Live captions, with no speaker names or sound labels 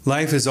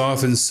Life is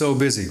often so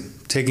busy,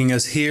 taking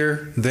us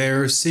here,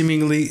 there,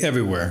 seemingly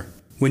everywhere.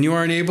 When you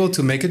aren't able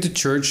to make it to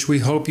church, we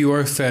hope you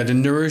are fed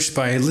and nourished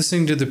by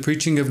listening to the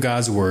preaching of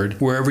God's Word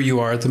wherever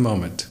you are at the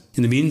moment.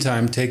 In the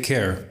meantime, take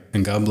care,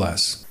 and God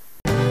bless.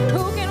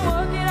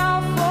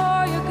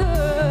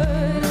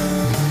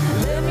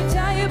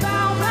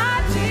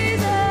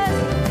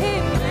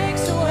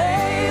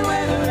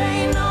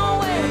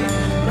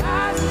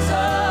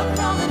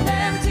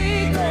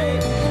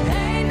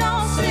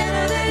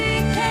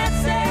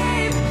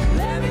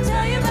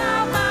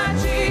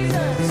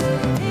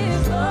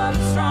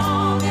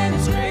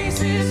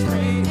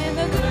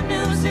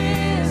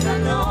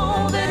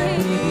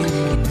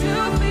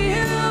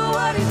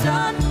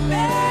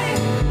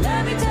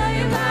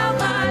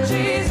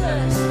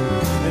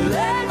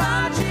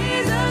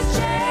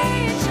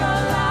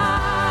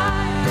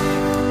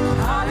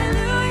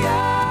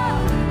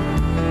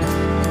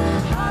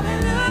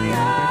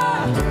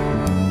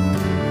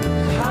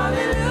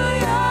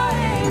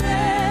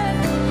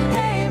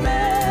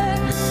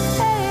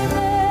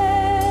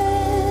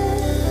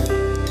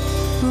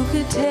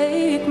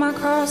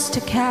 Cross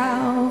to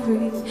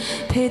Calvary,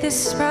 pay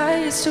this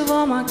price of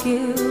all my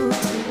guilt. Who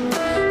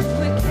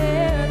would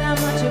care that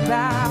much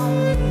about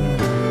me?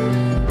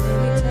 Let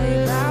me tell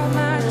you about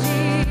my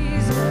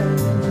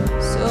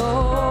Jesus.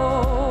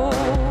 Oh,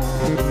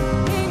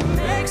 He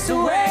makes a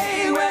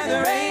way where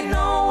there ain't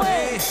no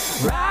way,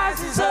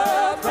 rises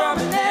up from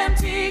an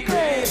empty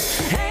grave.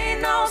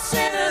 Ain't no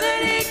sinner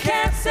that He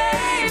can't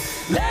save.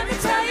 Let me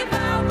tell you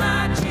about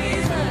my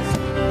Jesus.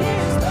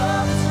 His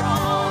love is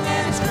strong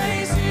and His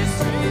grace is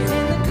free.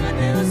 And the good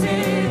news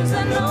is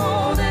I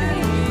know that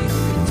He can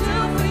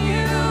do for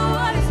you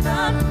what He's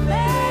done for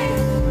me.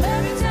 Let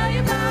me tell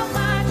you about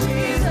my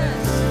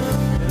Jesus.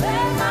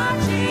 Let my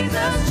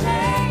Jesus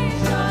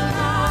change your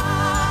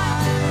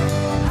life.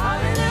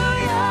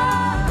 Hallelujah.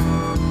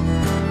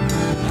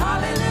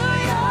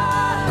 Hallelujah.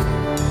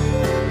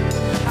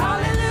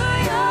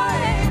 Hallelujah.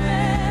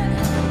 Amen.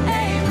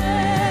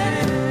 Amen.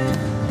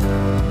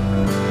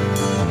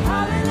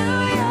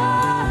 Hallelujah.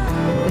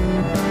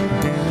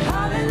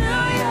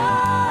 Hallelujah.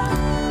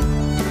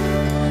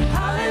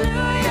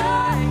 Hallelujah.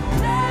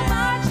 Let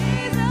my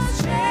Jesus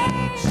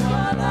change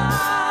your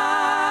life.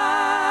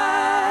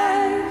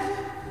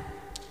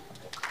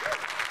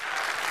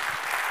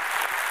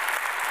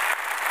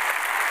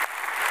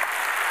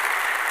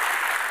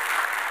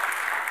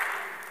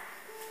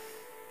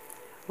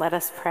 Let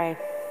us pray.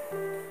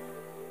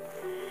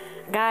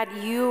 God,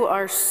 you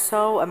are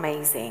so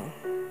amazing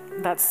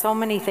that so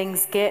many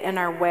things get in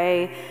our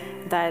way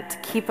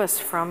that keep us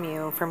from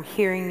you, from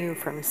hearing you,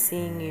 from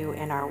seeing you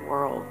in our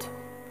world.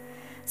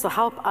 So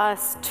help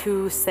us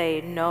to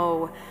say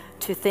no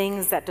to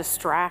things that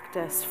distract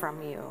us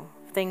from you,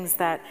 things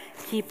that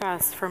keep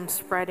us from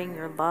spreading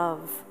your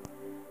love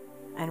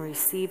and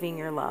receiving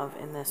your love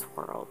in this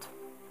world.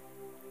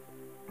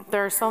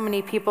 There are so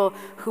many people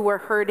who are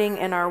hurting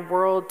in our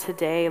world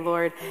today,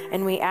 Lord,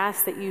 and we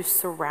ask that you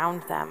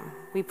surround them.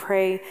 We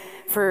pray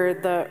for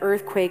the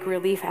earthquake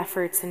relief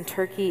efforts in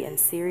Turkey and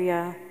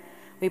Syria.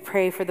 We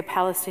pray for the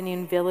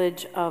Palestinian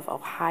village of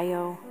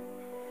Ohio.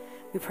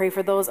 We pray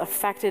for those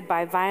affected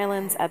by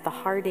violence at the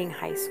Harding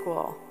High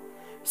School.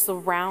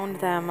 Surround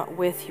them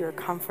with your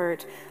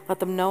comfort. Let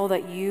them know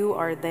that you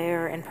are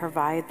there and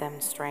provide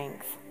them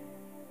strength.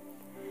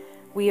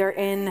 We are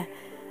in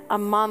a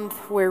month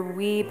where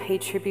we pay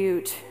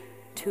tribute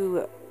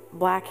to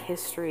Black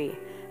history.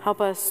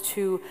 Help us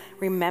to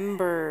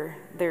remember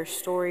their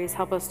stories.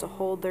 Help us to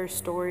hold their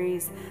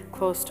stories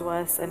close to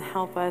us and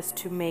help us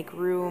to make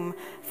room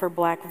for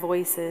Black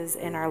voices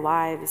in our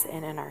lives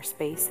and in our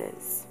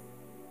spaces.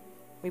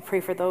 We pray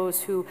for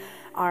those who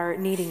are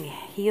needing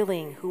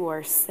healing, who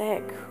are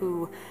sick,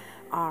 who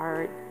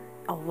are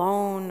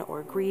alone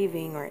or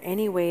grieving or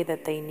any way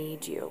that they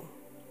need you.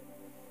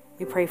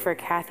 We pray for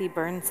Kathy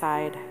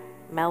Burnside,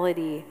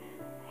 Melody,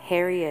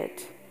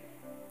 Harriet,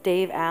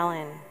 Dave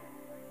Allen,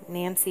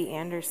 Nancy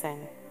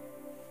Anderson.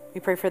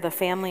 We pray for the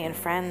family and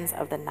friends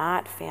of the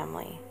Knott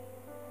family.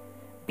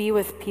 Be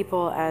with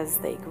people as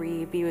they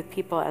grieve. Be with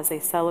people as they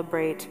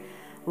celebrate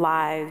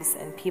lives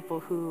and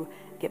people who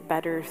get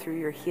better through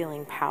your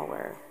healing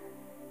power.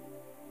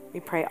 We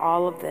pray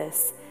all of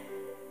this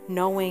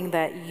knowing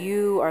that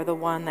you are the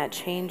one that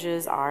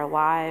changes our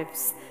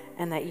lives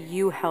and that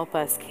you help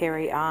us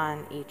carry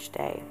on each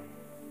day.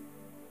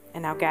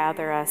 And now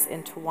gather us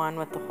into one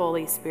with the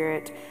Holy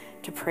Spirit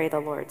to pray the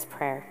Lord's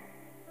Prayer.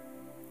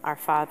 Our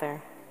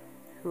Father,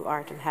 who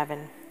art in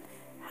heaven,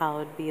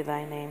 hallowed be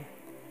thy name.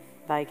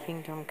 Thy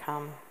kingdom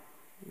come,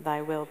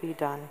 thy will be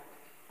done,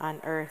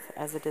 on earth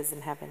as it is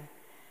in heaven.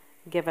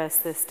 Give us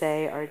this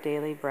day our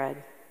daily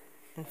bread,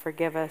 and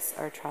forgive us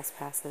our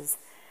trespasses,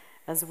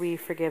 as we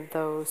forgive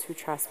those who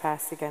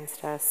trespass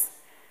against us.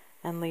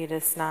 And lead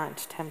us not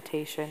into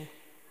temptation,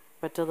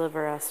 but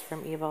deliver us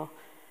from evil.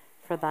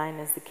 For thine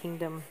is the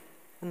kingdom,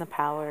 and the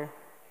power,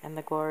 and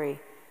the glory,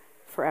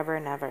 forever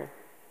and ever.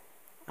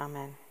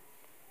 Amen.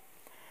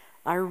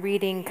 Our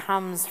reading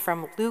comes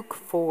from Luke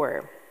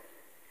 4.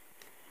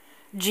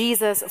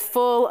 Jesus,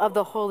 full of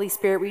the Holy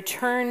Spirit,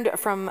 returned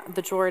from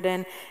the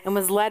Jordan and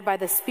was led by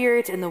the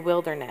Spirit in the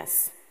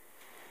wilderness,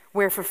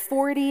 where for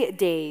 40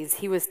 days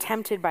he was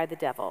tempted by the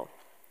devil.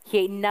 He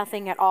ate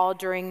nothing at all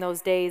during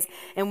those days,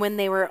 and when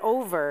they were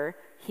over,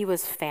 he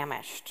was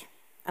famished.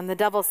 And the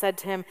devil said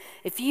to him,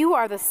 "If you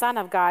are the Son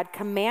of God,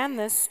 command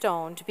this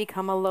stone to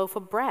become a loaf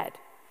of bread."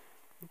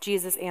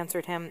 Jesus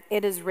answered him,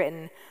 "It is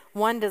written,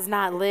 'One does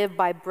not live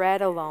by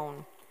bread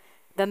alone.'"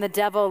 Then the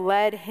devil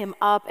led him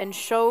up and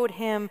showed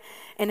him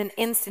in an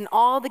instant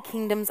all the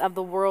kingdoms of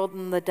the world,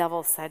 and the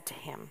devil said to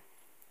him,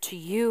 "To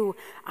you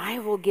I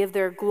will give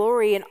their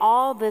glory and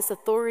all this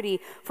authority,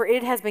 for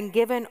it has been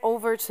given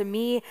over to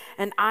me,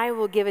 and I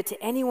will give it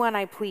to anyone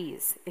I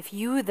please. If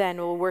you then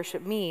will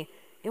worship me,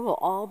 it will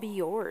all be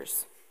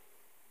yours."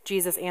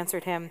 Jesus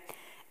answered him,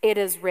 "It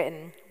is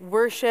written,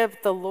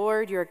 'Worship the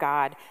Lord your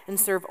God and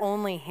serve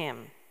only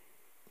him.'"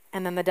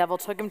 And then the devil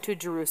took him to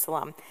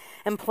Jerusalem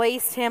and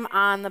placed him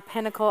on the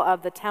pinnacle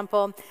of the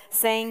temple,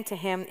 saying to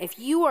him, "If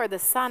you are the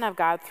Son of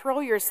God, throw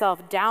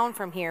yourself down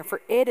from here,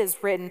 for it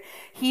is written,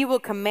 'He will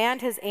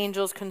command his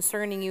angels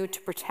concerning you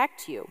to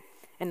protect you,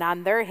 and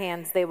on their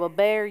hands they will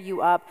bear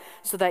you up,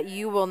 so that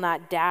you will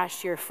not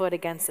dash your foot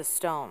against a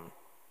stone.'"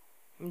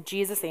 And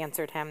Jesus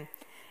answered him,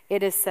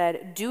 "It is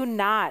said, 'Do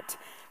not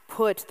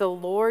put the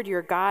Lord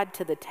your God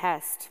to the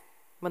test.'"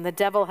 When the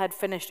devil had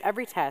finished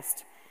every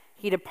test,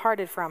 he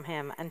departed from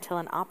him until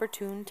an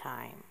opportune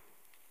time.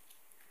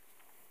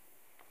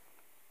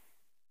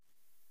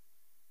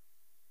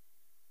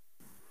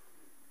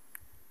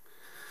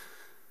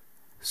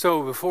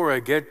 So before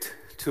I get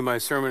to my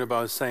sermon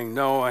about saying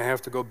no, I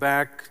have to go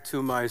back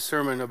to my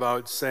sermon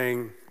about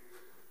saying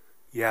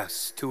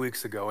yes 2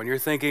 weeks ago. And you're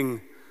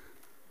thinking,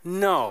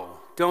 no,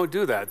 don't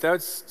do that.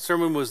 That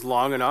sermon was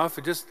long enough.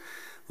 Just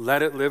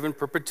let it live in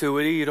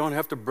perpetuity. You don't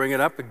have to bring it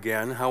up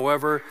again.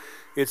 However,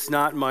 it's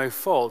not my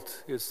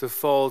fault. It's the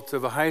fault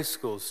of a high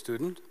school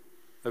student,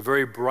 a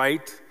very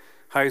bright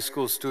high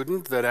school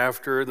student that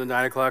after the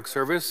 9 o'clock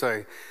service,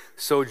 I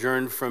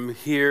sojourned from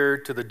here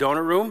to the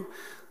donut room.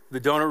 The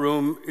donut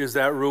room is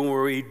that room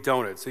where we eat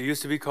donuts. It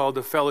used to be called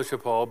the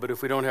fellowship hall, but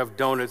if we don't have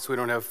donuts, we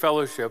don't have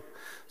fellowship,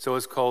 so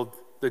it's called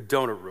the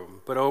donut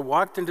room. But I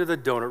walked into the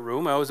donut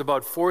room. I was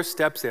about 4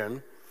 steps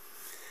in,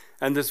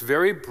 and this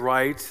very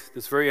bright,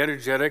 this very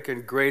energetic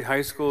and great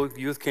high school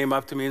youth came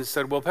up to me and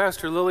said, "Well,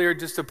 Pastor Lilliard,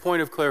 just a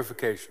point of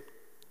clarification.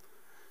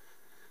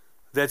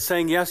 That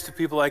saying yes to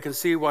people, I can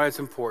see why it's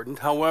important.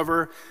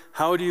 However,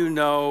 how do you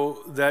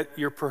know that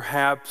you're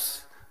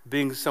perhaps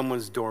being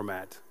someone's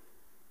doormat?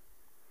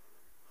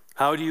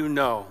 How do you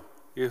know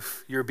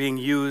if you're being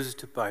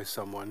used by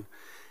someone?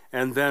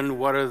 And then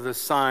what are the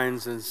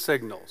signs and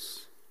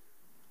signals?"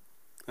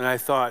 And I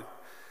thought,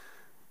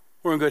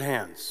 we're in good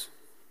hands.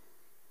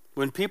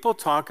 When people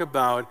talk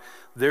about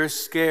they're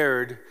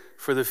scared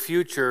for the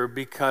future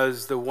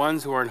because the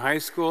ones who are in high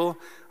school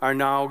are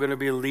now going to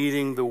be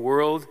leading the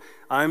world,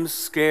 I'm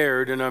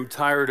scared and I'm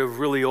tired of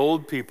really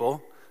old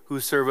people who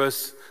serve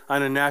us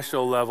on a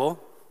national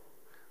level.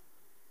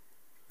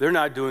 They're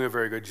not doing a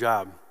very good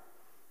job.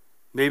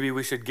 Maybe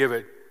we should give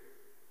it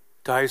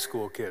to high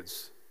school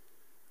kids,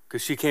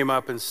 because she came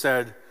up and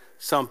said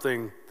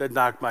something that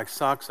knocked my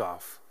socks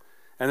off.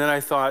 And then I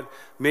thought,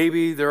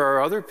 maybe there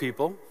are other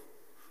people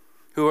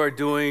who are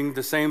doing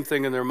the same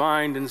thing in their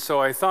mind, and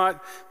so I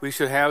thought we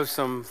should have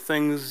some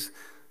things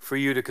for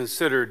you to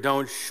consider.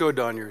 Don't should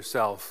on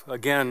yourself.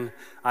 Again,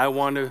 I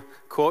want to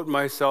quote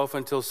myself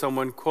until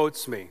someone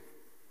quotes me.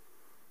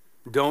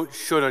 Don't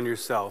should on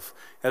yourself.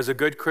 As a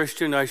good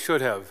Christian, I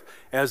should have.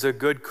 As a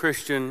good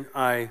Christian,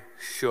 I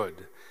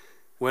should.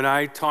 When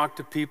I talk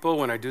to people,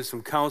 when I do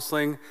some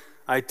counseling,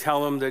 I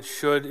tell them that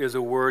should is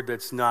a word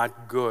that's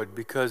not good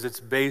because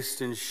it's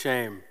based in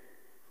shame.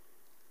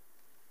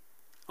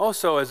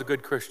 Also, as a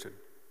good Christian,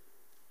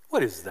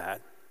 what is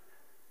that?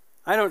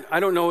 I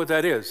don't know what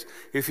that is.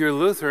 If you're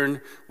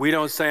Lutheran, we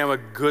don't say I'm a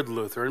good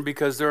Lutheran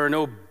because there are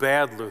no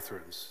bad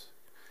Lutherans.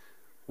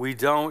 We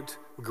don't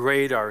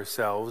grade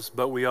ourselves,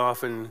 but we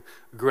often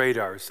grade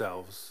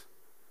ourselves.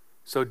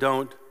 So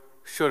don't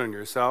should on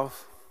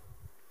yourself.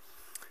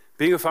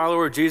 Being a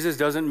follower of Jesus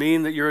doesn't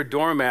mean that you're a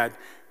doormat,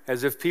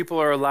 as if people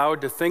are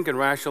allowed to think and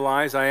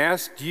rationalize. I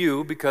asked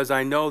you because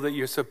I know that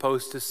you're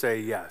supposed to say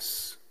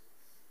yes.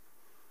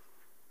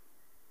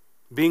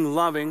 Being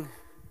loving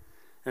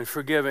and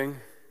forgiving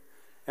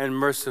and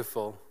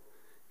merciful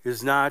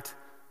is not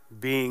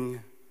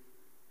being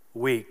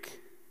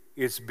weak.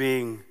 It's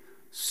being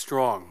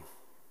strong.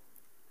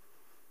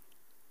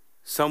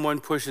 Someone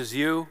pushes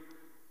you,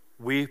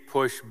 we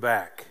push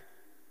back.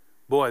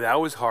 Boy, that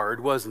was hard,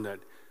 wasn't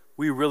it?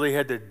 We really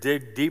had to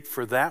dig deep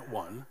for that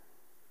one.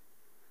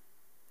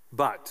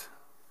 But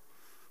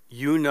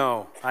you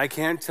know, I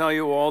can't tell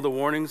you all the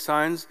warning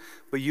signs,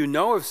 but you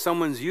know if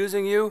someone's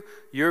using you,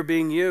 you're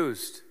being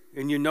used.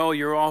 And you know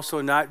you're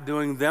also not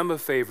doing them a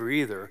favor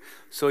either.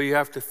 So you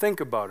have to think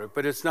about it.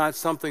 But it's not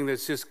something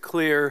that's just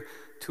clear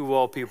to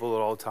all people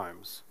at all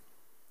times.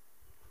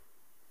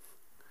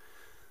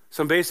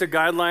 Some basic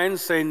guidelines: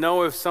 say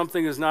no if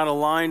something is not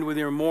aligned with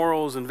your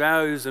morals and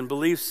values and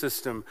belief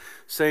system.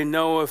 Say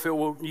no if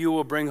you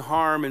will bring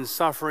harm and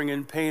suffering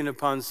and pain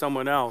upon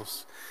someone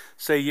else.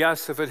 Say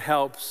yes if it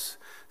helps.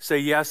 Say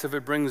yes if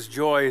it brings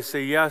joy.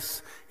 Say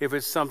yes if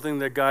it's something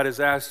that God has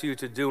asked you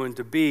to do and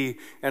to be.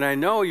 And I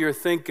know you're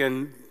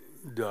thinking,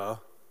 duh.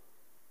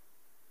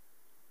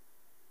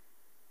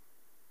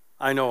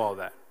 I know all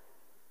that.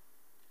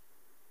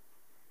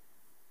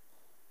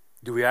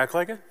 Do we act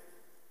like it?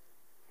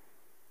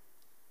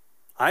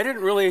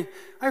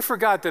 I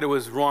forgot that it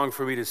was wrong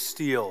for me to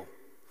steal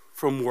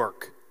from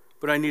work,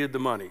 but I needed the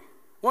money.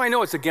 Well, I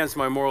know it's against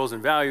my morals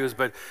and values,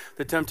 but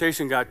the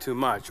temptation got too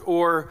much.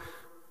 Or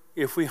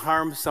if we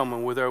harm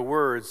someone with our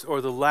words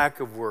or the lack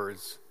of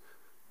words,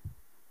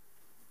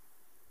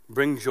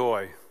 bring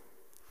joy.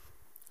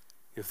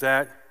 If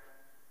that,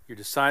 you're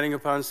deciding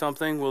upon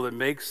something, will it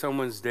make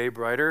someone's day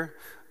brighter?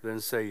 Then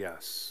say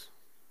yes.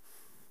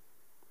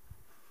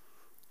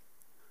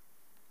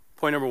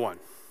 Point number 1.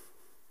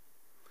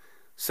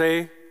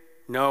 Say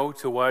no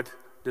to what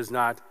does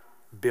not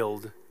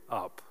build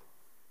up.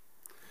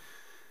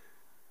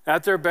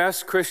 At their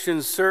best,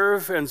 Christians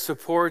serve and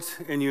support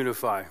and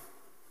unify.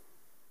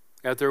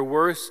 At their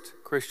worst,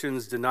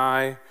 Christians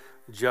deny,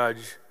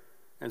 judge,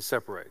 and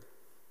separate.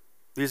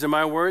 These are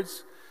my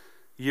words.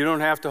 You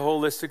don't have to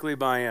holistically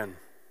buy in.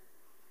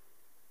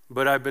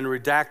 But I've been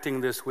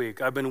redacting this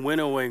week. I've been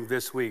winnowing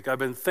this week. I've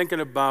been thinking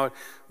about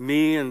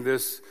me and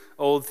this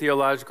old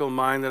theological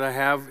mind that I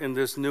have in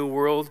this new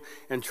world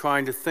and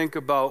trying to think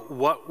about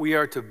what we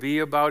are to be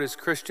about as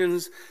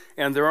Christians.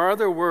 And there are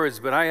other words,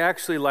 but I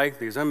actually like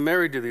these. I'm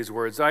married to these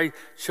words. I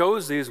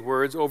chose these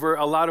words over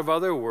a lot of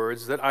other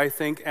words that I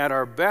think at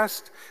our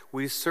best,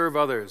 we serve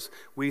others,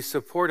 we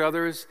support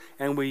others,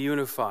 and we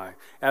unify.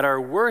 At our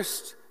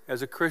worst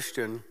as a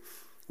Christian,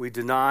 we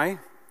deny,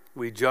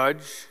 we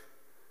judge,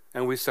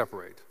 and we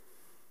separate.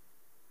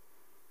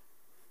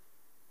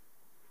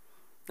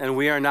 And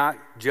we are not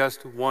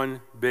just one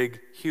big,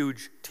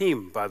 huge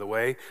team, by the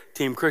way,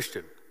 Team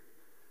Christian,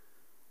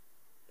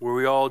 where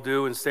we all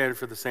do and stand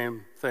for the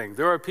same thing.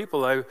 There are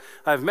people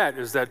I've met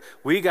is that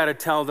we got to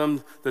tell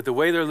them that the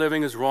way they're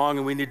living is wrong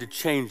and we need to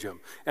change them.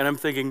 And I'm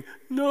thinking,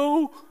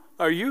 no,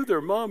 are you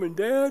their mom and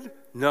dad?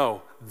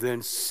 No,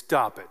 then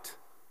stop it.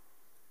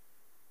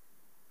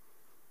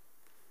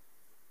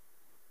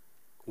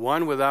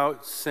 One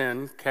without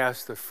sin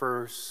cast the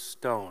first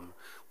stone.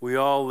 We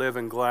all live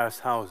in glass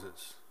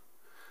houses.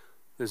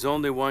 There's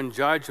only one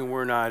judge and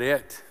we're not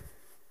it.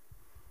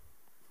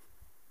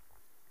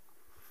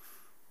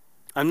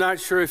 I'm not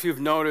sure if you've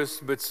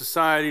noticed, but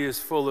society is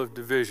full of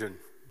division.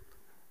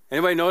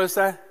 Anybody notice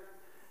that?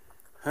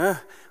 Huh?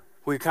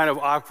 We kind of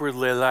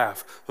awkwardly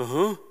laugh.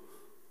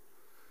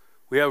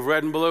 We have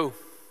red and blue.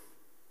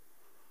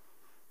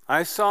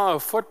 I saw a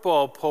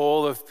football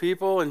poll of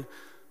people and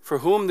for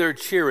whom they're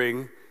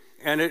cheering,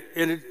 and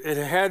it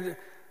had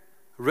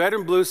red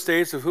and blue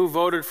states of who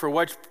voted for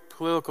which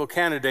political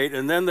candidate,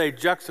 and then they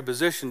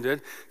juxtapositioned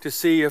it to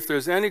see if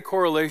there's any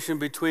correlation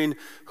between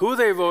who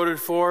they voted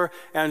for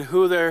and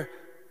who they're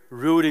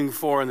rooting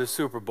for in the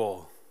Super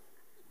Bowl.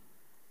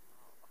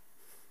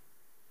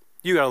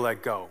 You got to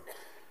let go.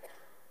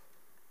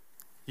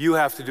 You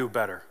have to do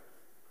better.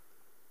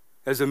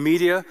 As a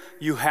media,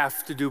 you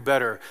have to do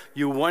better.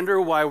 You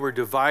wonder why we're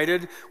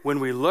divided when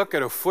we look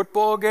at a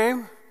football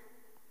game?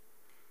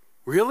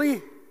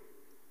 Really?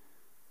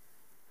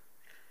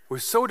 We're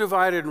so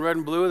divided in red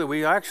and blue that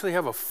we actually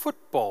have a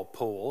football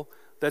poll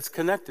that's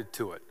connected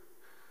to it.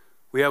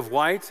 We have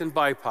white and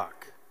BIPOC.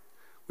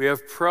 We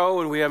have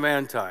pro and we have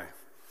anti.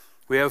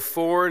 We have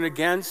for and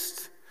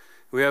against.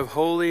 We have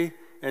holy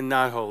and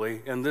not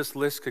holy. And this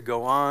list could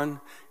go on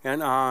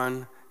and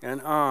on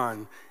and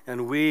on.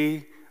 And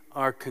we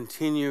are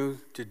continue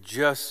to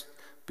just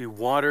be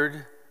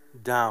watered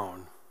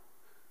down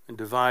and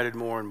divided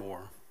more and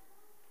more.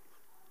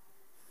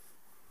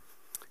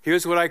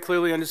 Here's what I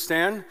clearly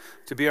understand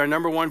to be our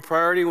number one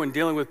priority when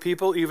dealing with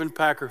people, even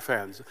Packer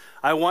fans.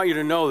 I want you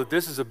to know that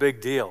this is a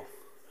big deal.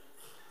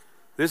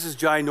 This is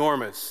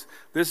ginormous.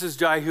 This is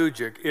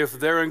gihugic if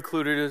they're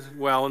included as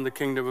well in the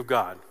kingdom of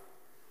God.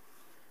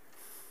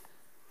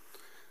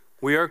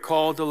 We are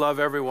called to love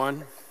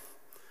everyone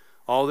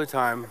all the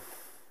time,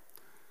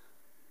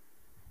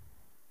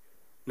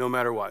 no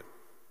matter what.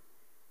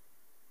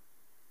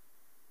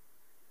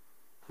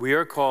 We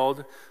are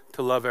called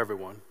to love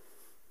everyone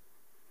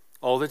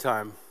all the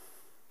time,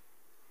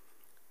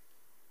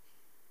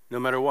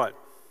 no matter what.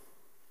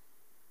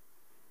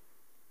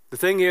 The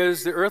thing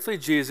is, the earthly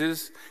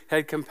Jesus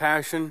had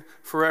compassion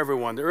for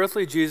everyone. The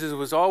earthly Jesus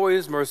was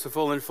always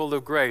merciful and full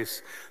of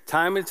grace.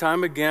 Time and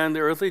time again, the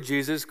earthly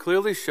Jesus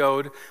clearly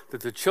showed that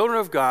the children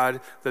of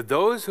God, that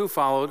those who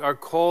followed, are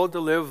called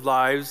to live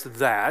lives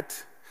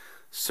that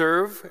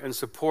serve and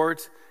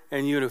support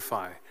and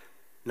unify,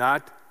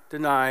 not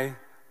deny,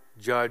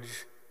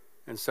 judge,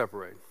 and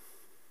separate.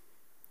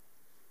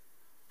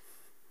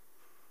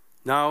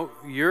 Now,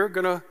 you're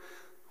going to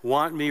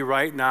want me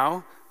right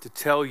now to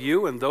tell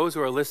you and those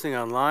who are listening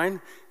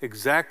online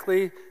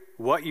exactly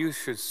what you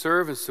should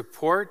serve and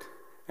support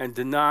and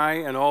deny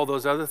and all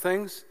those other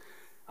things,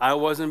 I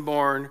wasn't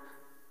born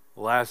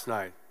last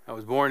night. I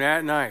was born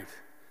at night.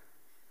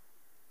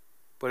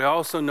 But I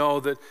also know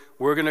that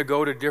we're going to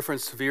go to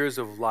different spheres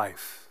of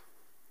life.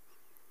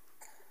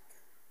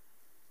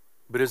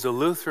 But as a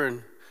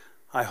Lutheran,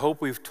 I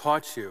hope we've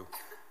taught you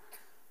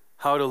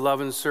how to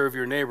love and serve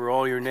your neighbor,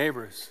 all your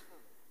neighbors.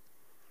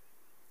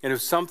 And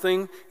if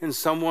something and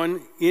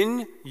someone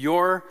in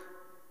your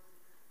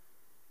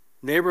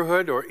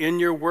neighborhood or in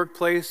your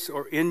workplace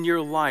or in your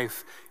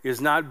life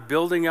is not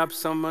building up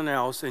someone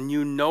else, and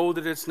you know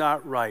that it's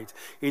not right,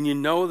 and you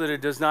know that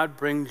it does not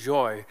bring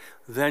joy,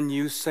 then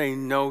you say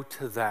no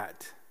to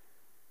that.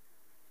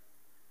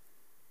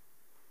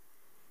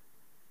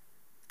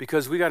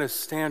 Because we got to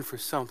stand for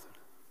something.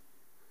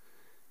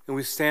 And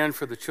we stand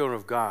for the children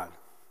of God.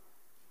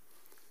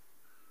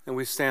 And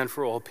we stand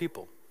for all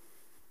people.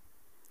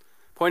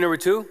 Point number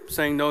 2,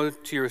 saying no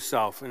to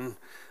yourself. And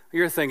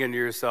you're thinking to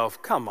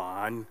yourself, come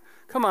on,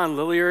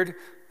 Lilliard.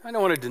 I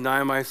don't want to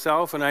deny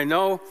myself. And I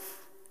know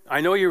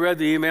you read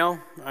the email.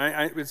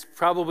 It's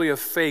probably a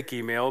fake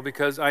email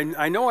because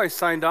I know I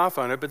signed off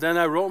on it, but then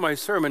I wrote my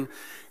sermon,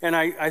 and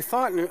I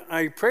thought and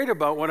I prayed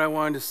about what I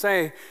wanted to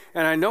say,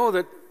 and I know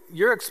that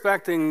you're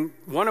expecting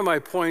one of my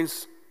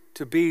points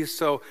to be,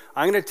 so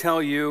I'm going to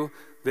tell you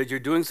that you're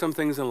doing some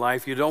things in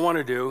life you don't want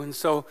to do, and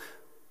so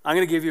I'm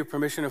going to give you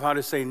permission of how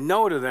to say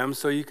no to them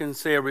so you can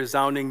say a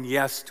resounding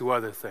yes to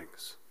other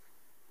things.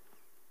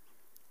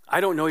 I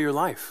don't know your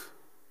life.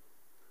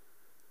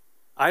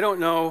 I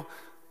don't know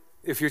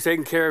if you're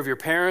taking care of your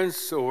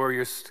parents or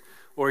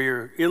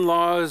your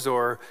in-laws,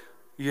 or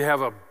you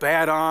have a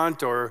bad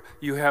aunt, or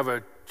you have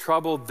a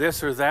troubled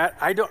this or that.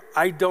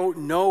 I don't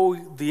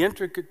know the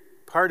intricate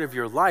part of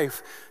your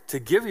life to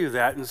give you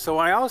that. And so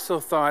I also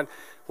thought,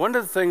 one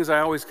of the things I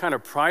always kind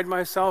of pride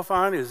myself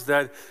on is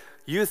that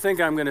you think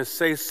I'm going to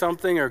say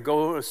something or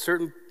go a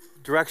certain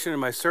direction in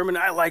my sermon.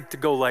 I like to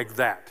go like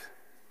that,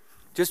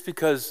 just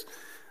because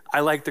I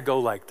like to go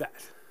like that,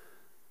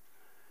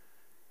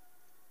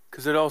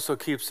 because it also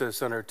keeps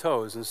us on our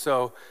toes. And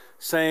so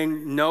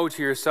saying no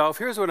to yourself,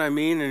 here's what I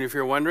mean. And if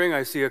you're wondering,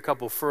 I see a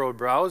couple furrowed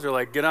brows. They're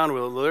like, get on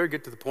with it, Lillard,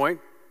 get to the point.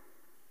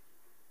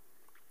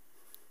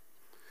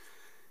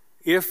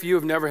 If you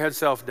have never had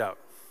self-doubt,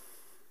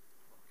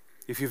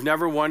 if you've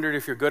never wondered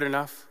if you're good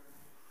enough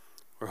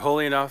or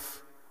holy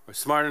enough or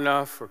smart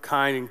enough or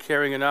kind and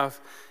caring enough,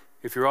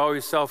 if you're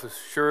always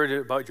self-assured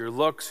about your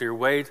looks, your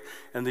weight,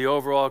 and the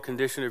overall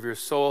condition of your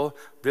soul,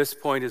 this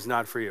point is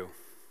not for you.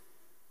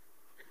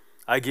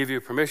 I give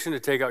you permission to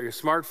take out your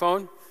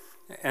smartphone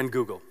and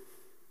Google.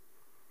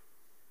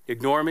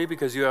 Ignore me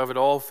because you have it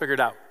all figured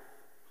out.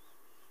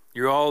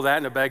 You're all that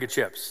in a bag of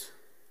chips.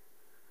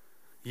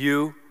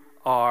 You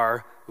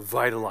are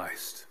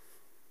vitalized.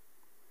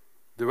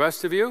 The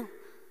rest of you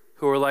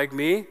who are like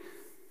me,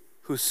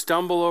 who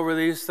stumble over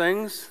these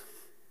things,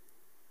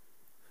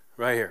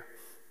 right here.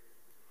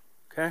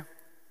 Okay?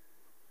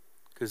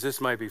 Because this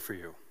might be for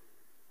you.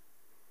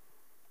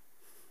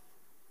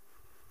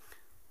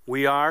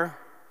 We are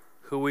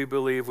who we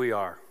believe we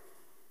are.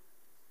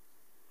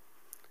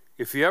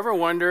 If you ever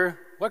wonder,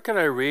 what can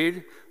I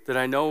read that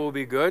I know will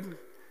be good?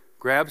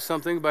 Grab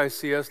something by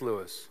C.S.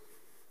 Lewis.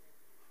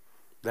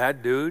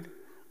 That dude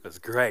was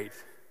great.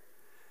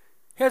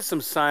 He had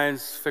some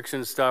science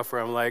fiction stuff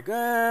where I'm like,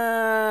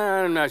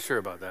 I'm not sure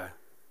about that.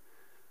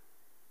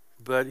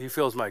 But he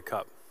fills my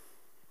cup.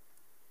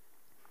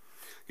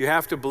 You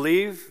have to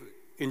believe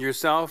in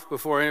yourself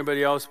before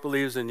anybody else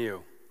believes in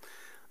you.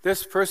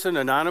 This person,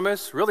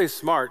 anonymous, really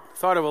smart,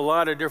 thought of a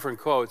lot of different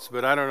quotes,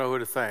 but I don't know who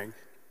to thank.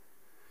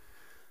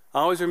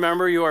 Always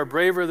remember, you are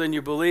braver than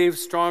you believe,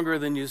 stronger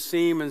than you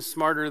seem, and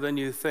smarter than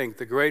you think.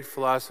 The great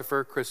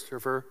philosopher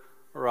Christopher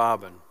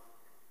Robin.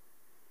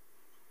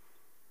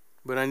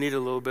 But I need a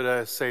little bit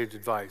of sage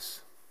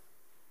advice.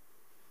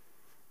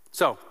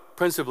 So,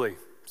 principally,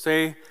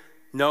 say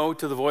no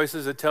to the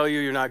voices that tell you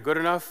you're not good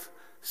enough.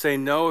 Say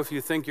no if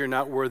you think you're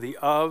not worthy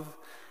of.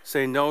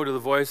 Say no to the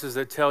voices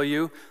that tell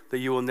you that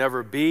you will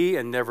never be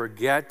and never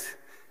get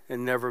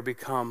and never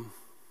become.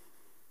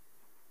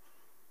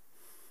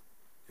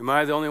 Am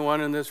I the only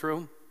one in this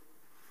room?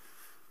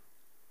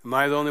 Am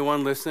I the only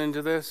one listening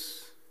to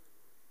this?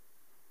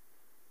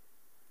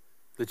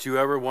 That you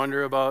ever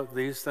wonder about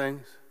these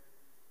things?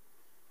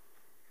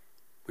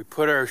 We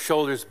put our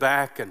shoulders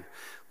back and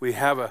we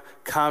have a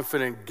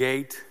confident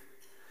gait,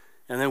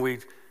 and then we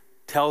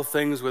tell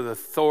things with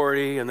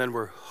authority, and then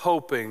we're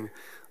hoping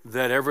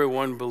that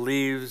everyone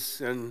believes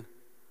in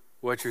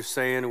what you're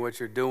saying and what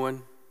you're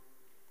doing.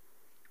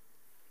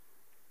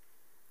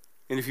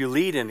 And if you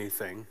lead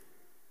anything,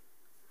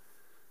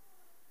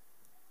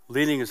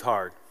 leading is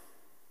hard.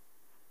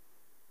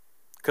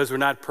 Because we're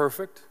not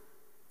perfect,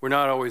 we're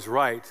not always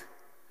right,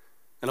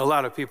 and a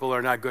lot of people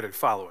are not good at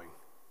following.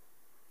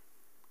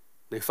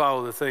 They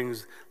follow the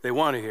things they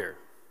want to hear.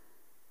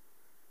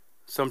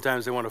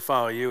 Sometimes they want to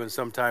follow you, and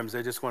sometimes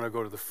they just want to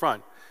go to the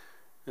front.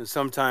 And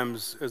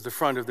sometimes, as the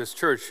front of this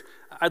church,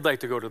 I'd like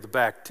to go to the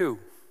back too.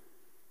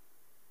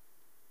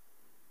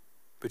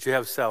 But you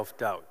have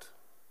self-doubt.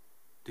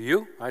 Do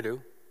you? I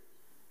do.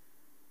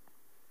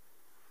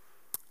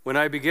 When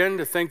I begin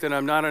to think that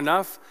I'm not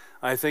enough,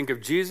 I think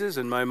of Jesus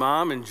and my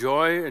mom and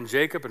Joy and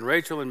Jacob and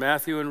Rachel and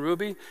Matthew and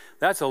Ruby.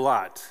 That's a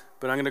lot,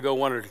 but I'm going to go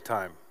one at a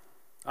time.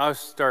 I'll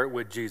start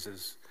with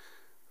Jesus,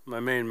 my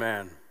main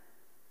man.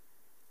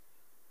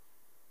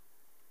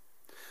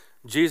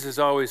 Jesus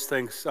always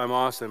thinks I'm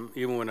awesome,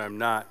 even when I'm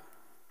not.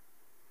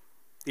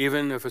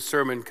 Even if a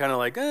sermon kind of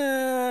like,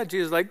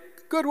 Jesus is like,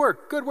 good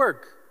work, good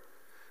work.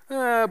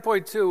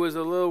 Point 2 was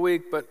a little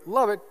weak, but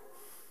love it.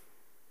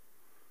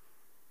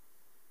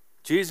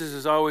 Jesus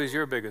is always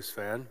your biggest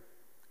fan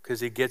because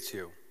he gets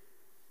you.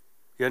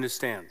 He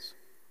understands.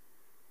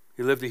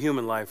 He lived a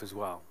human life as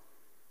well.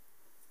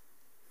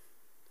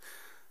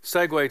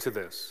 Segue to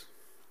this.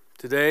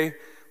 Today,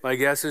 my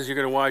guess is you're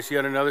going to watch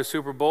yet another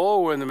Super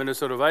Bowl when the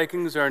Minnesota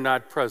Vikings are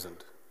not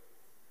present.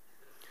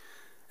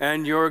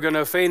 And you're going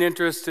to feign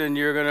interest and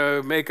you're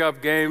going to make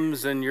up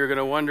games and you're going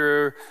to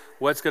wonder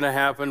what's going to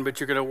happen, but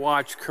you're going to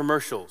watch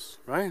commercials,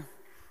 right?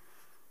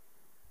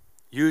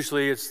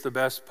 Usually it's the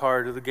best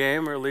part of the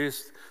game, or at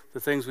least the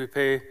things we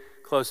pay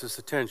closest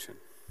attention.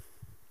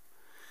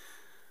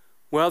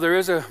 Well, there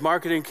is a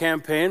marketing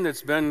campaign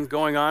that's been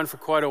going on for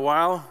quite a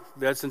while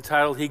that's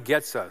entitled He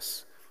Gets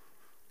Us.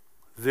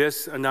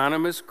 This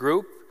anonymous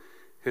group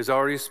has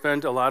already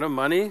spent a lot of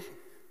money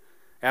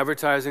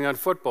advertising on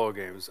football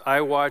games.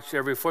 I watch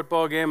every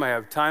football game I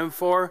have time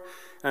for,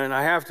 and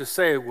I have to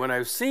say, when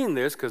I've seen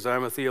this, because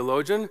I'm a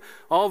theologian,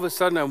 all of a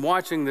sudden I'm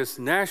watching this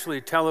nationally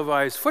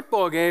televised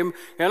football game,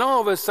 and all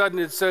of a sudden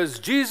it says,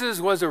 Jesus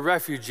was a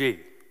refugee.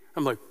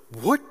 I'm like,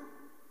 what?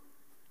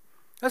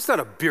 That's not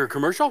a beer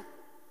commercial.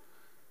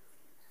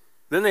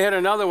 Then they had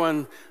another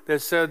one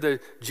that said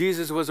that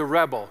Jesus was a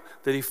rebel,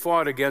 that he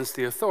fought against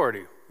the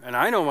authority. And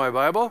I know my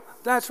Bible,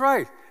 that's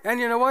right. And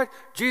you know what?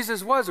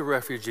 Jesus was a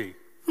refugee.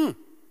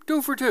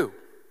 2 for 2.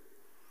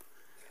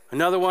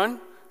 Another one,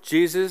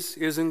 Jesus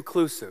is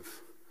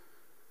inclusive.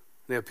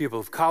 They have people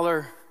of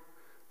color,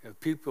 they have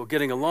people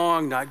getting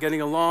along, not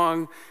getting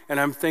along, and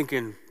I'm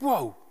thinking,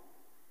 whoa,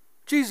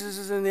 Jesus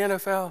is in the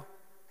NFL.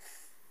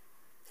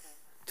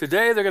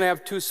 Today they're going to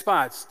have 2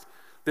 spots.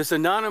 This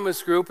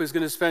anonymous group is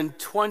going to spend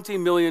 $20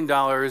 million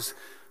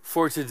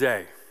for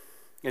today.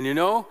 And you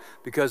know,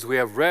 because we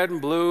have red and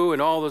blue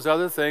and all those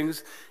other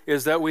things,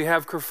 is that we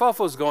have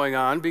kerfuffles going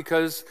on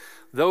because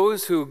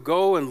those who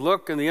go and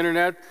look on the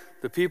internet,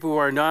 the people who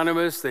are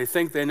anonymous, they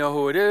think they know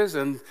who it is,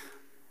 and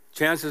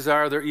chances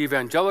are they're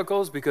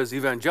evangelicals, because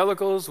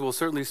evangelicals will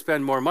certainly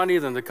spend more money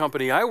than the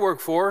company I work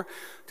for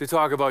to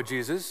talk about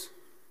Jesus.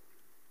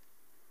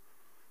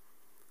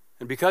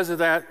 And because of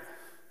that,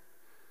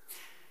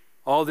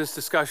 all this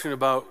discussion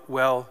about,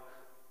 well,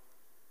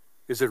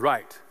 is it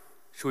right?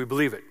 Should we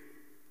believe it?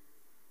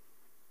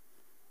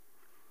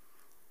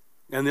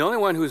 And the only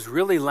one who's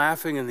really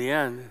laughing in the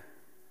end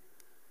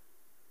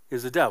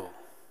is the devil.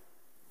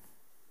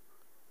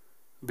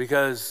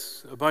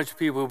 Because a bunch of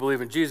people who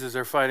believe in Jesus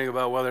are fighting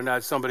about whether or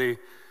not somebody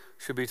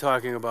should be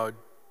talking about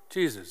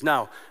Jesus.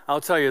 Now,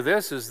 I'll tell you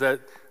this, is that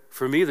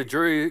for me, the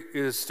jury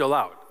is still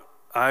out.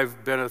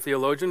 I've been a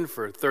theologian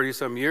for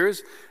 30-some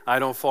years. I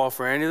don't fall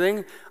for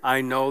anything.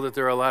 I know that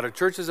there are a lot of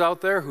churches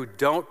out there who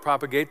don't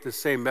propagate the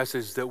same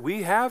message that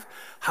we have.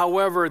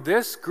 However,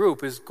 this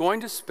group is going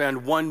to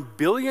spend $1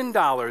 billion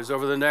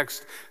over the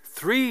next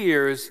 3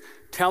 years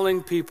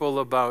telling people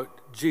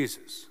about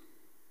Jesus.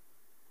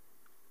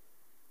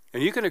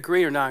 And you can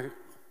agree or not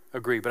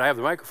agree, but I have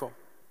the microphone.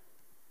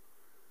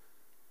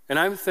 And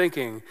I'm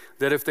thinking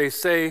that if they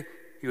say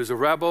he was a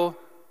rebel,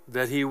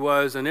 that he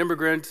was an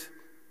immigrant,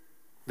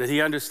 that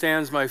he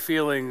understands my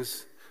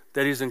feelings,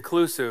 that he's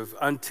inclusive,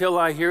 until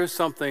I hear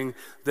something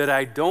that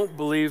I don't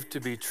believe to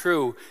be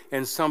true,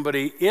 and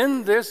somebody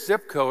in this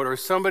zip code or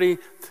somebody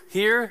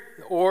here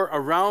or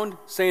around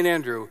St.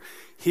 Andrew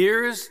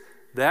hears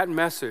that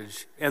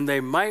message and they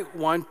might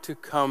want to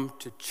come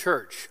to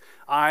church,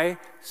 I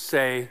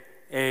say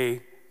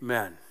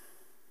amen.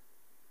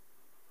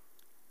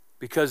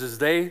 Because as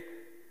they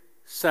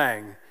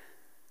sang,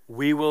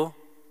 we will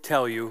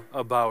tell you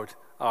about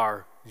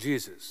our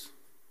Jesus.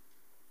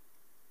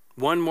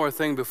 One more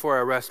thing before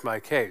I rest my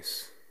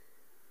case.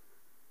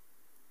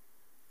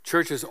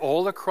 Churches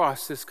all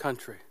across this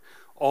country,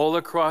 all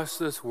across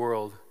this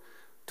world,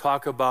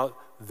 talk about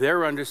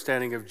their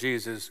understanding of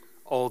Jesus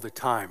all the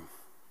time.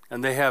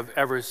 And they have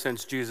ever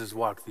since Jesus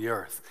walked the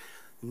earth.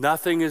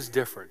 Nothing is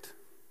different.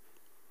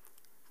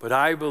 But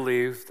I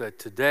believe that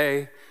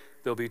today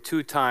there'll be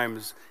 2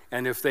 times,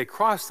 and if they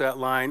cross that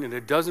line and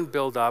it doesn't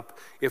build up,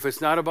 if it's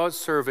not about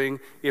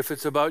serving, if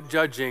it's about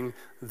judging,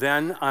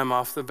 then I'm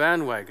off the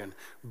bandwagon.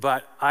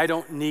 But I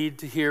don't need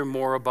to hear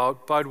more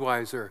about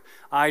Budweiser.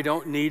 I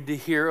don't need to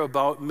hear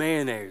about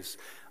mayonnaise.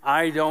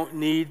 I don't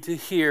need to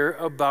hear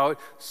about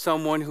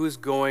someone who's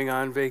going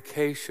on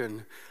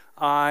vacation.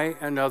 I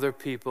and other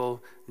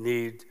people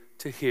need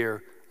to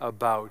hear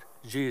about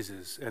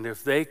Jesus. And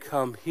if they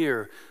come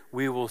here,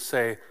 we will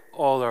say,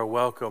 all are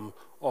welcome,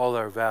 all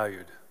are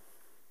valued.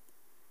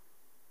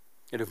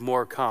 And if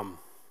more come,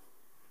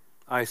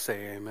 I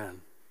say amen.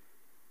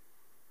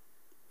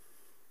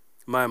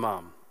 my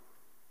mom.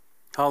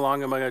 How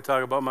long am I going to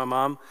talk about my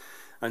mom?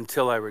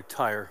 Until I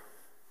retire.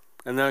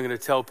 And then I'm going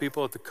to tell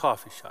people at the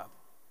coffee shop.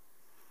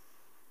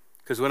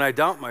 Because when I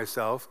doubt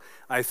myself,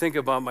 I think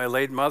about my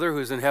late mother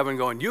who's in heaven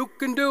going, you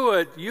can do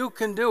it, you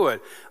can do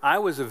it. I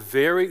was a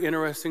very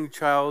interesting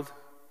child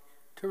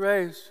to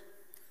raise.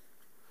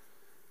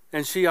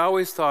 And she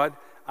always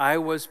thought I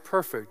was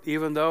perfect,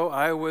 even though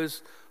I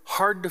was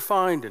hard to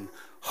find and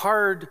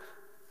hard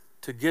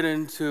to get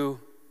into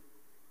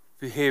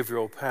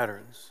behavioral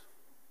patterns.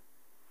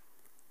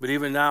 But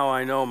even now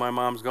I know my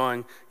mom's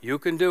going, you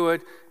can do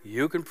it,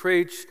 you can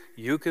preach,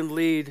 you can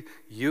lead,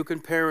 you can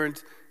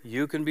parent,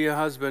 you can be a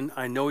husband.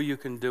 I know you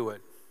can do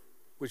it.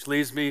 Which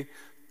leads me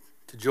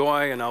to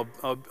Joy, and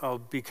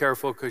I'll be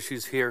careful because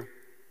she's here.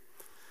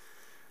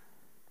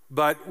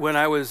 But when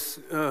I was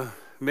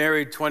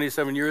married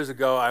 27 years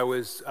ago, I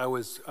was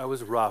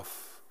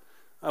rough.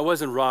 I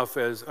wasn't rough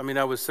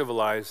I was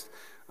civilized.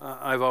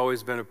 I've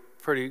always been a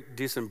pretty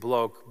decent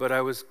bloke, but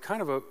I was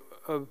kind of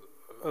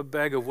a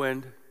bag of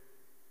wind.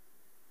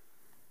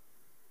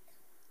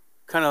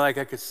 Kind of like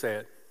I could say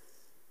it.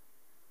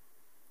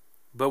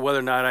 But whether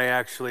or not I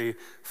actually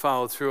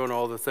followed through on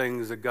all the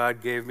things that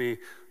God gave me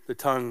the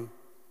tongue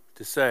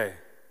to say.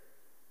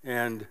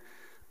 And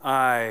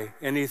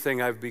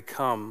anything I've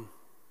become,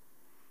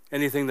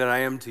 anything that I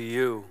am to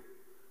you,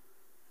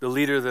 the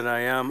leader that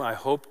I am, I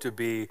hope to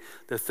be,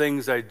 the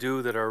things I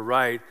do that are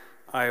right,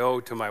 I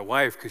owe to my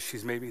wife because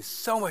she's made me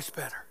so much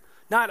better.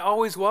 Not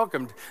always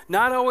welcomed,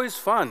 not always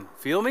fun.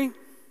 Feel me?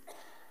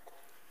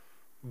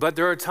 But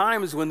there are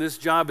times when this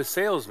job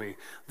assails me.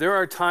 There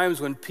are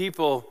times when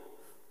people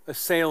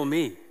assail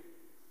me.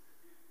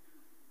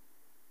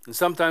 And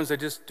sometimes I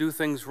just do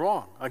things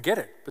wrong. I get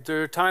it. But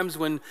there are times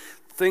when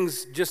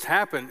things just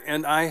happen,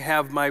 and I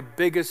have my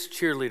biggest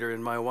cheerleader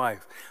in my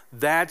wife.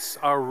 That's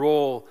our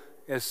role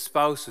as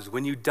spouses.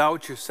 When you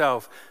doubt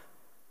yourself,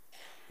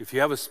 if you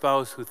have a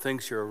spouse who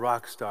thinks you're a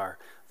rock star,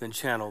 then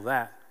channel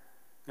that.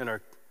 And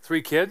our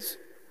 3 kids,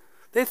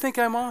 they think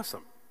I'm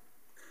awesome.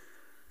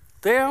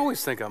 They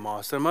always think I'm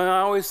awesome, and I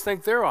always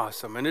think they're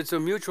awesome, and it's a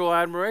mutual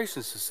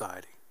admiration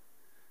society.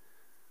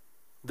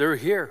 They're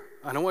here.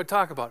 I don't want to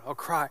talk about it. I'll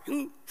cry.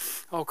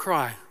 I'll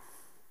cry.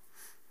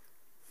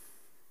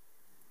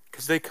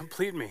 Because they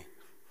complete me.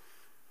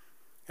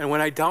 And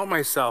when I doubt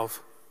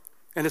myself,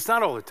 and it's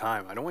not all the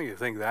time, I don't want you to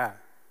think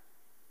that.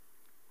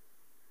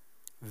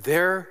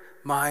 They're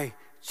my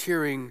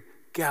cheering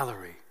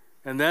gallery.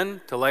 And then,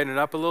 to lighten it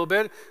up a little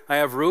bit, I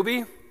have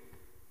Ruby.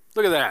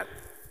 Look at that.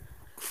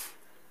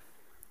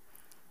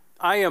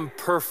 I am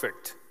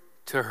perfect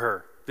to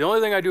her. The only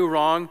thing I do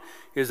wrong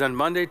is on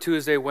Monday,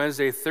 Tuesday,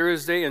 Wednesday,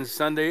 Thursday, and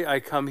Sunday, I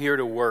come here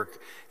to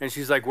work. And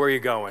she's like, where are you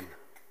going?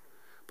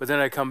 But then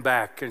I come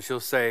back and she'll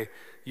say,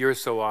 you're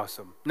so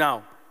awesome.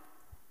 Now,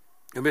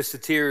 amidst the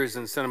tears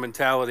and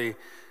sentimentality,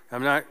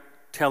 I'm not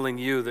telling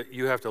you that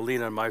you have to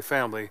lean on my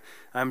family.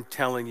 I'm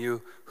telling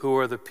you who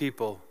are the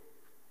people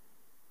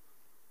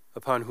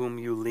upon whom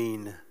you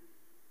lean.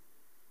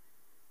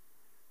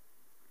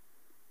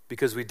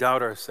 Because we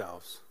doubt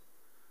ourselves.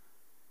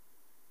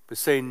 But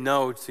say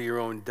no to your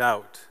own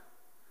doubt.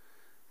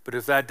 But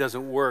if that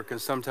doesn't work,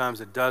 and sometimes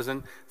it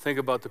doesn't, think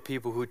about the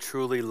people who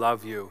truly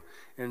love you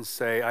and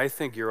say, I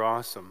think you're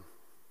awesome.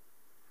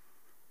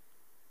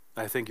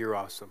 I think you're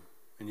awesome,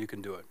 and you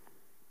can do it.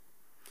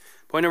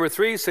 Point number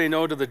 3, say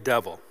no to the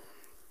devil.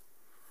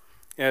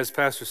 As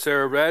Pastor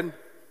Sarah read,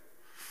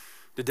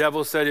 the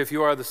devil said, if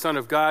you are the Son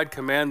of God,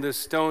 command this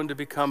stone to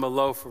become a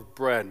loaf of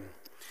bread.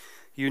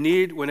 You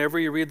need, whenever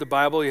you read the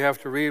Bible, you have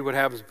to read what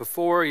happens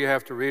before, you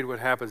have to read what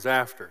happens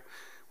after.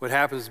 What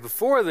happens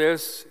before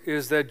this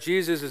is that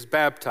Jesus is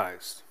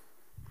baptized.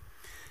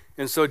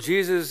 And so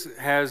Jesus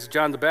has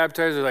John the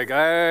Baptizer like,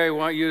 I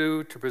want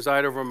you to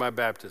preside over my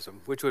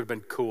baptism, which would have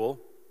been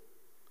cool.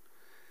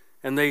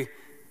 And they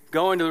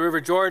go into the River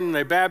Jordan,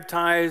 they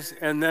baptize,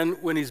 and then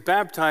when he's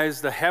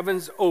baptized, the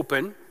heavens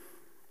open,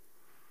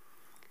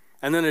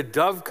 and then a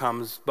dove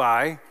comes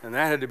by, and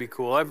that had to be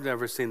cool. I've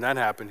never seen that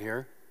happen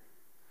here.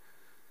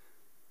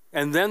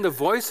 And then the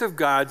voice of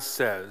God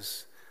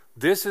says,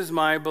 this is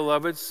my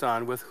beloved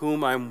Son with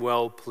whom I'm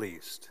well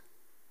pleased.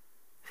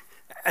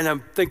 And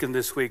I'm thinking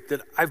this week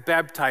that I've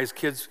baptized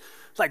kids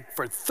like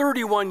for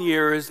 31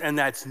 years, and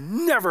that's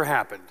never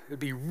happened. It'd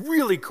be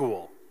really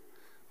cool.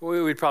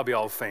 We'd probably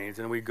all faint,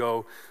 and we'd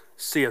go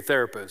see a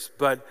therapist.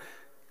 But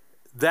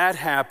that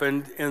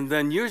happened, and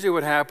then usually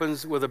what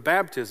happens with a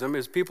baptism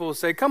is people will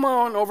say, come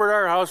on over to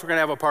our house, we're going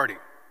to have a party.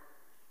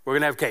 We're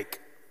going to have cake.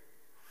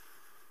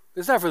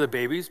 It's not for the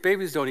babies.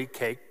 Babies don't eat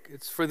cake.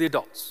 It's for the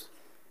adults.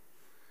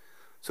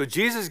 So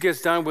Jesus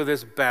gets done with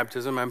this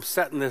baptism. I'm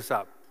setting this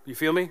up. You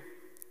feel me?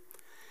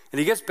 And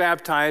he gets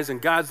baptized,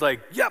 and God's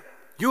like, yep,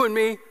 you and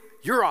me,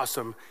 you're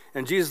awesome.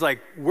 And Jesus is like,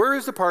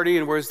 where's the party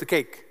and where's the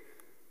cake?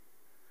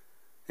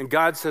 And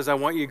God says, I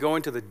want you to go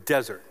into the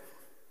desert.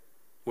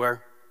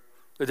 Where?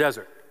 The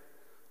desert.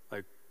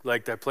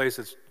 Like that place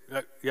that's,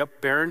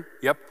 yep, barren,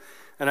 yep.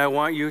 And I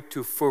want you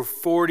to, for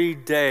 40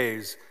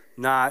 days,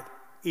 not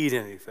eat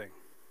anything.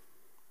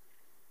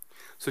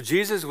 So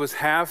Jesus was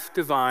half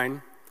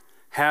divine,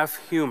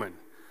 half human.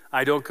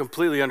 I don't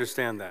completely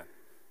understand that.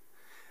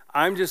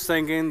 I'm just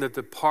thinking that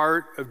the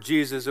part of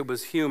Jesus that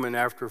was human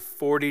after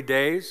 40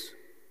 days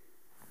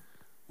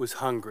was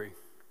hungry.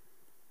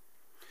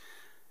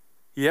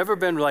 You ever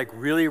been like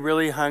really,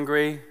 really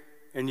hungry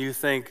and you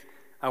think,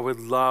 I would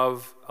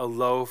love a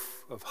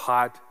loaf of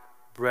hot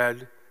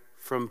bread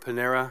from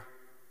Panera?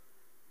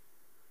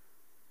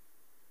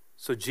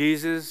 So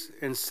Jesus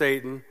and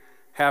Satan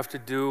have to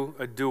do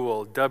a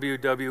duel,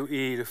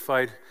 WWE, to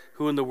fight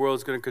who in the world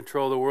is going to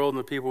control the world and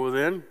the people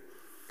within.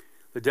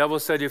 The devil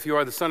said, if you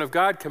are the Son of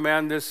God,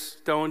 command this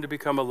stone to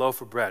become a loaf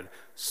of bread.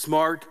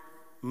 Smart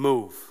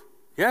move.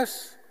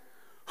 Yes?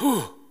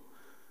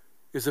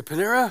 Is it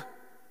Panera?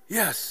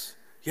 Yes.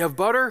 You have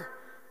butter?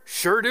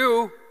 Sure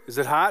do. Is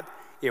it hot?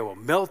 It will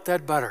melt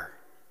that butter.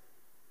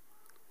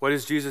 What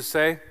does Jesus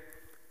say?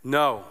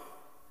 No.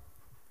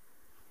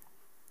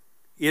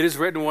 It is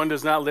written, one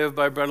does not live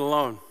by bread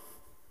alone.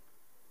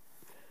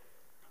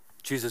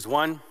 Jesus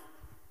 1,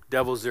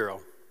 devil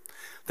 0.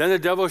 Then the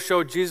devil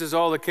showed Jesus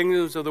all the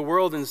kingdoms of the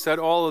world and said,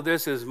 all of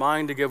this is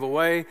mine to give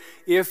away.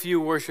 If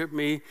you worship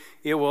me,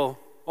 it will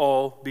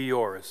all be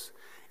yours.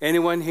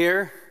 Anyone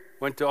here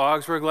went to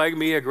Augsburg like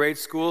me, a great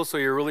school, so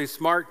you're really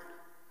smart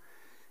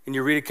and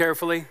you read it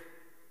carefully?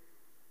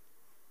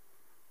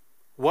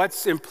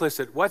 What's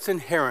implicit? What's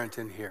inherent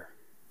in here?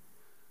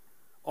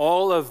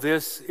 All of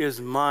this is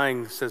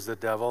mine, says the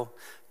devil,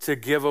 to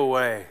give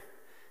away.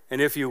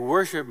 And if you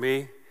worship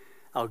me,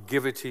 I'll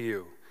give it to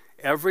you.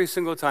 Every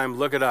single time,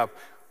 look it up.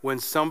 When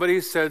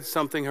somebody said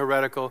something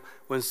heretical,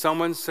 when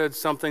someone said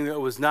something that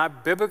was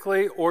not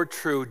biblically or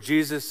true,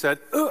 Jesus said,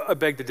 I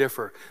beg to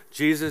differ.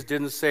 Jesus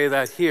didn't say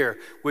that here,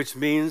 which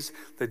means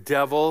the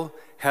devil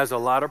has a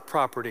lot of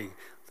property.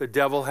 The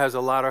devil has a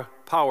lot of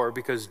power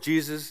because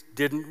Jesus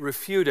didn't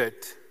refute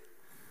it.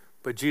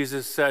 But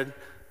Jesus said,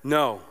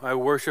 no, I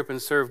worship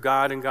and serve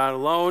God and God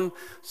alone.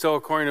 So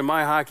according to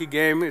my hockey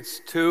game, it's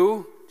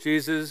 2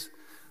 Jesus,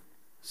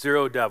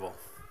 0 devil.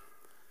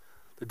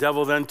 The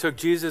devil then took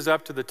Jesus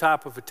up to the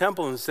top of a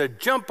temple and said,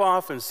 jump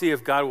off and see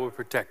if God will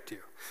protect you.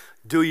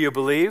 Do you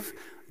believe?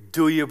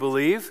 Do you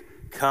believe?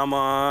 Come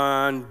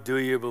on, do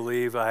you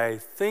believe? I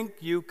think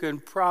you can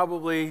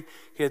probably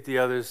hit the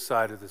other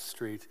side of the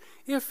street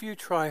if you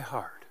try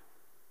hard.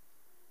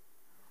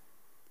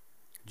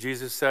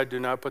 Jesus said, do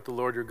not put the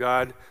Lord your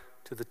God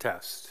to the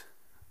test.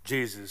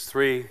 Jesus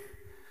 3,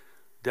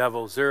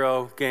 devil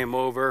 0, game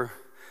over.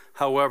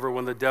 However,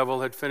 when the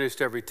devil had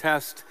finished every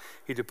test,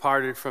 he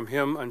departed from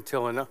him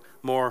until a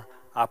more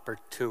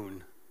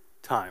opportune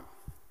time.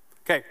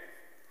 Okay.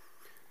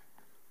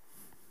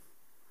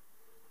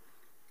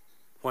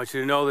 I want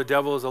you to know the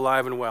devil is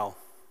alive and well.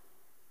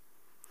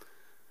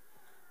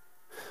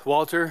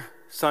 Walter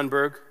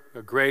Sundberg,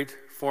 a great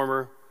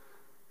former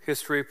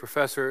history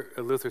professor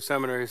at Luther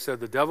Seminary, said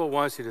the devil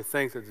wants you to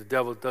think that the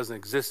devil doesn't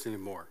exist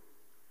anymore.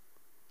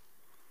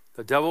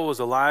 The devil was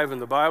alive in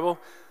the Bible.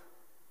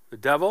 The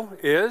devil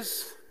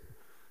is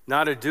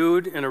not a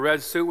dude in a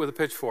red suit with a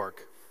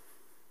pitchfork.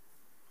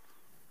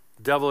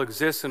 The devil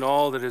exists in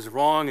all that is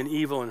wrong and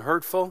evil and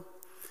hurtful.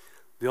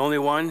 The only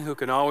one who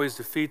can always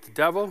defeat the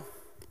devil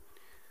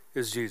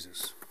is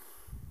Jesus.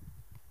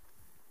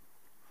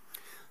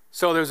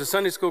 So there's a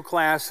Sunday school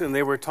class, and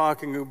they were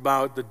talking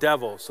about the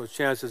devil. So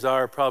chances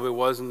are it probably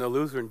wasn't the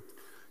Lutheran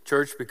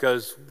church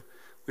because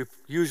we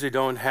usually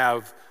don't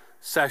have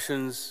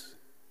sessions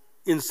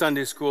in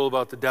Sunday school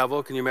about the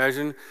devil. Can you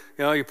imagine?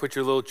 You know, you put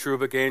your little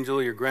cherubic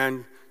angel, your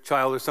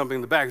grandchild or something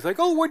in the back. It's like,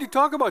 oh, what did you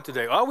talk about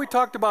today? Oh, we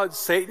talked about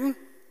Satan.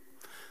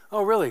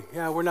 Oh, really?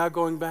 Yeah, we're not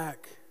going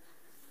back.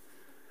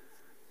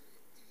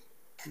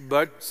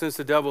 But since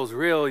the devil's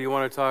real, you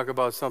want to talk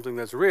about something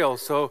that's real.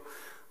 So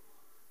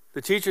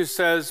the teacher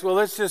says, well,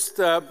 let's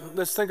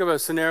think of a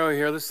scenario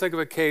here. Let's think of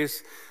a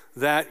case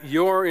that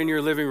you're in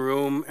your living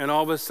room and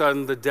all of a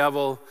sudden the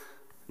devil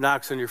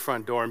knocks on your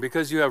front door. And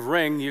because you have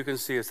Ring, you can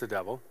see it's the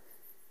devil.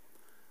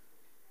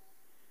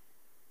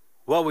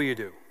 What will you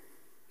do?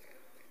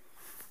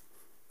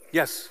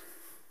 Yes.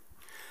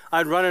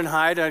 I'd run and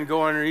hide. I'd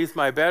go underneath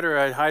my bed or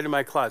I'd hide in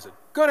my closet.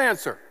 Good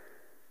answer.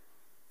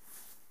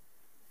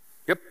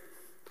 Yep.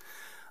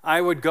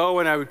 I would go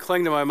and I would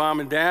cling to my mom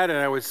and dad and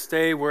I would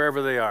stay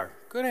wherever they are.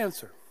 Good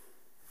answer.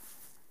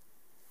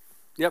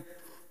 Yep.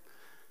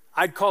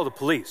 I'd call the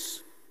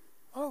police.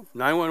 Oh,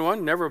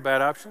 911, never a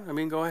bad option. I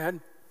mean, go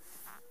ahead.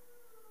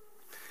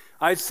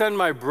 I'd send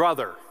my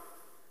brother.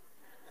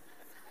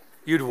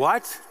 You'd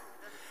what?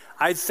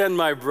 I'd send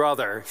my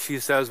brother, she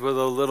says with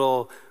a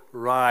little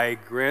wry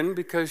grin,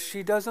 because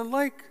she doesn't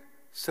like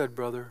said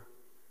brother.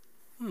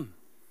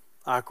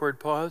 Awkward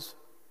pause.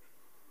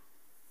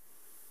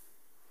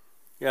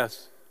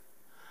 Yes.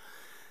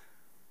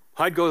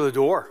 I'd go to the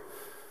door.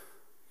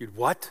 You'd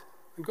what?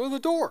 I'd go to the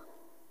door.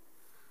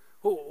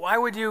 Well, why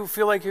would you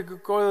feel like you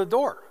could go to the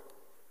door?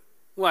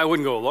 Well, I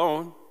wouldn't go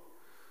alone.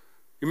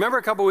 You remember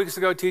a couple weeks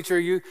ago, teacher,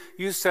 you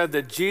said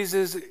that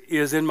Jesus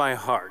is in my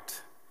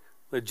heart.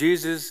 That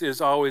Jesus is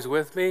always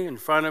with me, in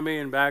front of me,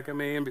 and back of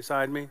me, and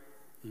beside me.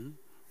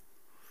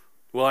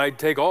 Well, I'd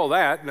take all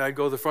that, and I'd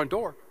go to the front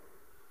door.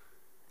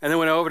 And then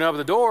when I open up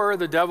the door,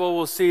 the devil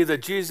will see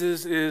that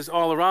Jesus is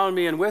all around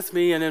me and with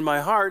me and in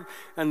my heart,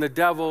 and the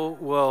devil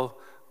will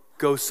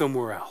go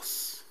somewhere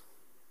else.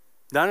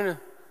 Not in a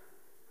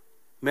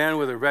man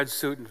with a red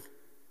suit and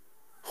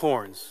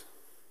horns,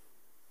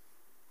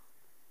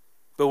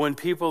 but when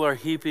people are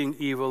heaping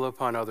evil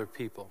upon other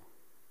people.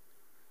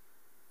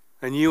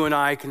 And you and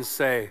I can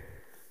say,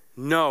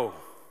 no.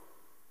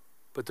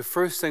 But the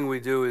first thing we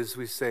do is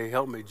we say,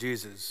 help me,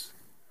 Jesus.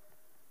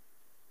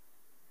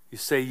 You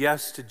say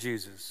yes to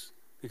Jesus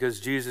because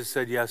Jesus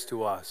said yes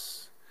to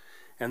us.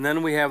 And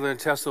then we have the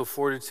intestinal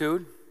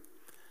fortitude.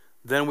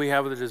 Then we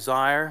have the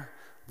desire.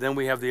 Then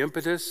we have the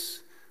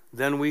impetus.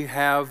 Then we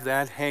have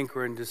that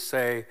hankering to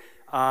say,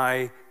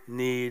 I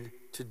need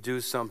to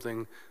do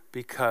something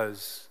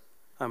because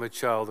I'm a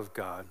child of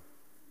God.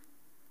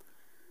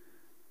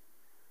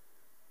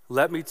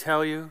 Let me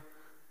tell you,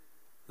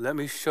 let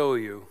me show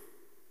you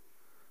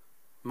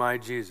my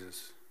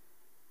Jesus.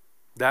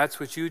 That's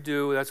what you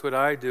do, that's what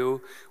I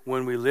do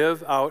when we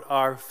live out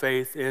our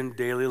faith in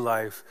daily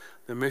life,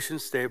 the mission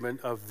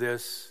statement of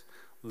this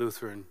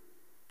Lutheran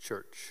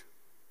Church.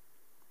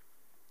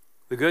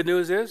 The good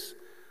news is,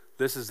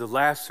 this is the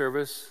last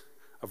service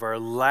of our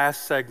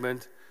last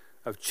segment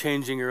of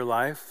changing your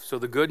life. So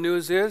the good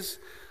news is,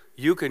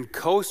 you can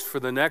coast for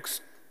the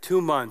next 2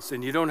 months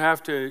and you don't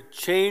have to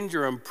change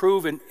or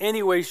improve in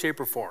any way, shape,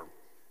 or form.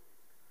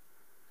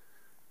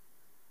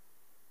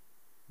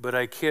 But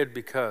I kid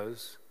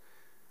because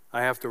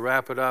I have to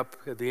wrap it up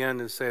at the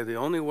end and say the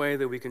only way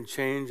that we can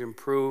change,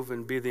 improve,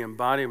 and be the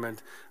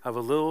embodiment of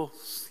a little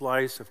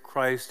slice of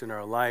Christ in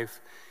our life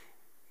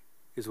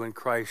is when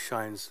Christ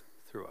shines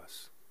through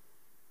us.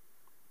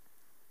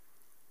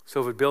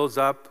 So if it builds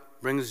up,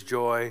 brings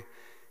joy,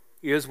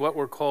 is what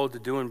we're called to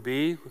do and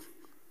be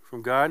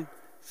from God,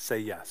 say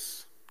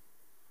yes.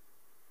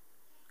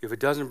 If it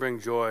doesn't bring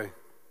joy,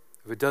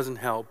 if it doesn't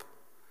help,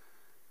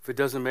 if it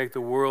doesn't make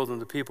the world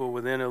and the people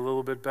within a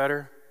little bit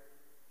better,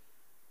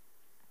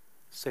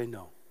 say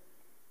no.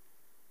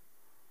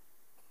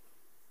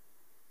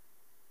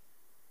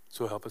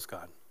 So help us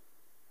God.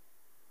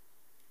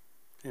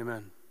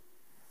 Amen.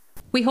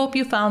 We hope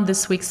you found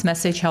this week's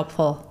message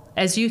helpful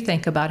as you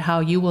think about how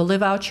you will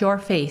live out your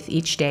faith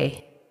each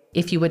day.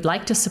 If you would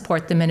like to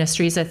support the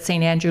ministries at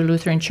St. Andrew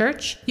Lutheran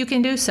Church, you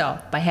can do so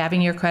by having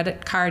your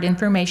credit card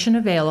information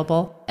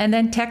available and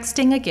then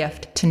texting a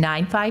gift to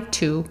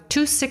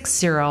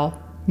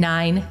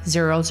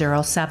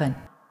 952-260-9007.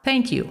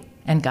 Thank you,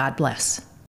 and God bless.